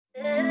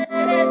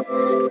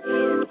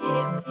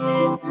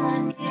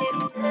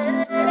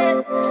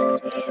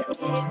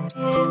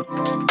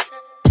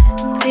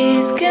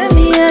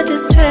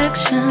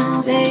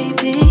distraction,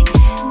 baby?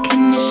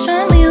 Can you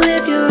show me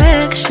with your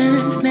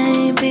actions,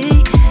 maybe?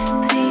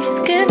 Please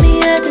give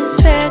me a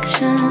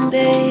distraction,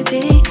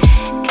 baby.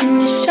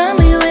 Can you show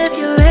me with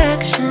your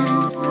actions?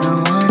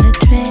 I wanna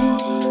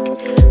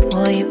drink.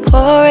 Will you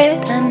pour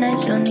it? And I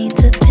still need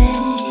to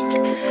think.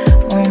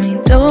 When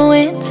we do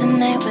it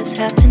tonight, what's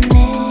happening?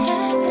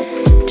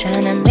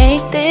 Tryna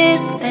make this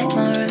like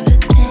more of a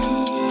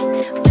thing.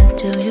 What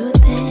do you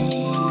think?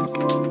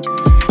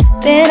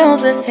 Been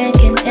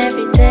overthinking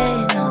every day,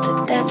 know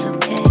that that's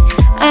okay.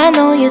 I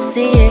know you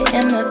see it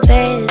in my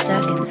face,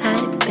 I can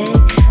hide it,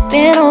 babe.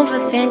 Been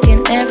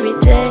overthinking every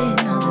day,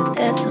 know that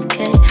that's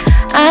okay.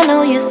 I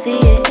know you see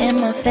it in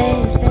my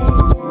face.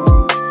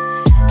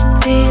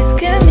 Please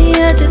give me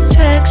a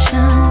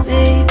distraction,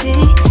 baby.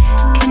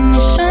 Can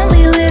you show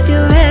me with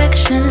your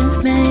actions,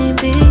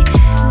 maybe?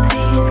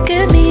 Please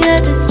give me a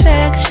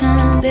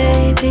distraction,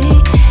 baby.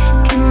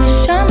 Can you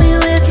show me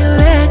with your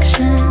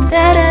actions?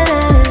 Da da da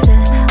da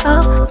da.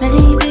 Oh,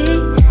 maybe.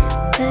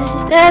 Da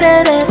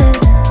da da da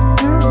da.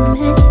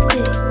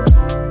 Maybe.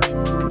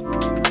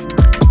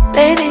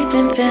 Lately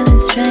been feeling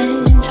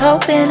strange,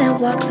 hoping it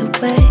walks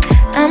away.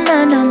 Am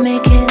I not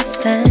making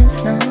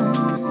sense? No.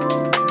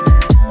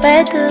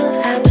 Where do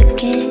I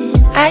begin?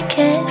 I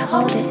can't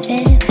hold it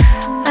in.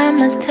 I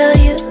must tell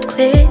you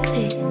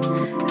quickly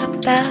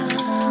about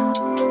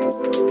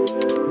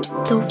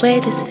the way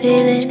this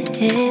feeling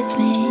hits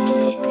me,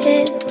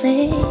 hits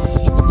me.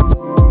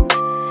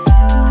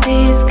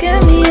 Please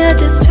give me a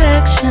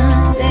distraction,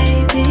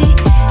 baby.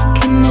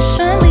 Can you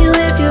show me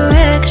with your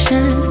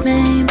actions,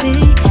 maybe?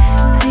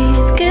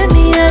 Please give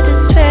me a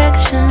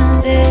distraction,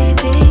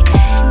 baby.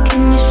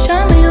 Can you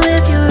show me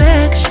with your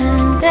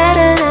actions? Da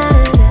da da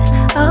da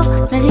da.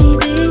 Oh,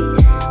 maybe.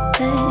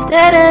 Da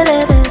da da da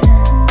da.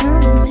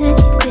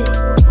 Maybe.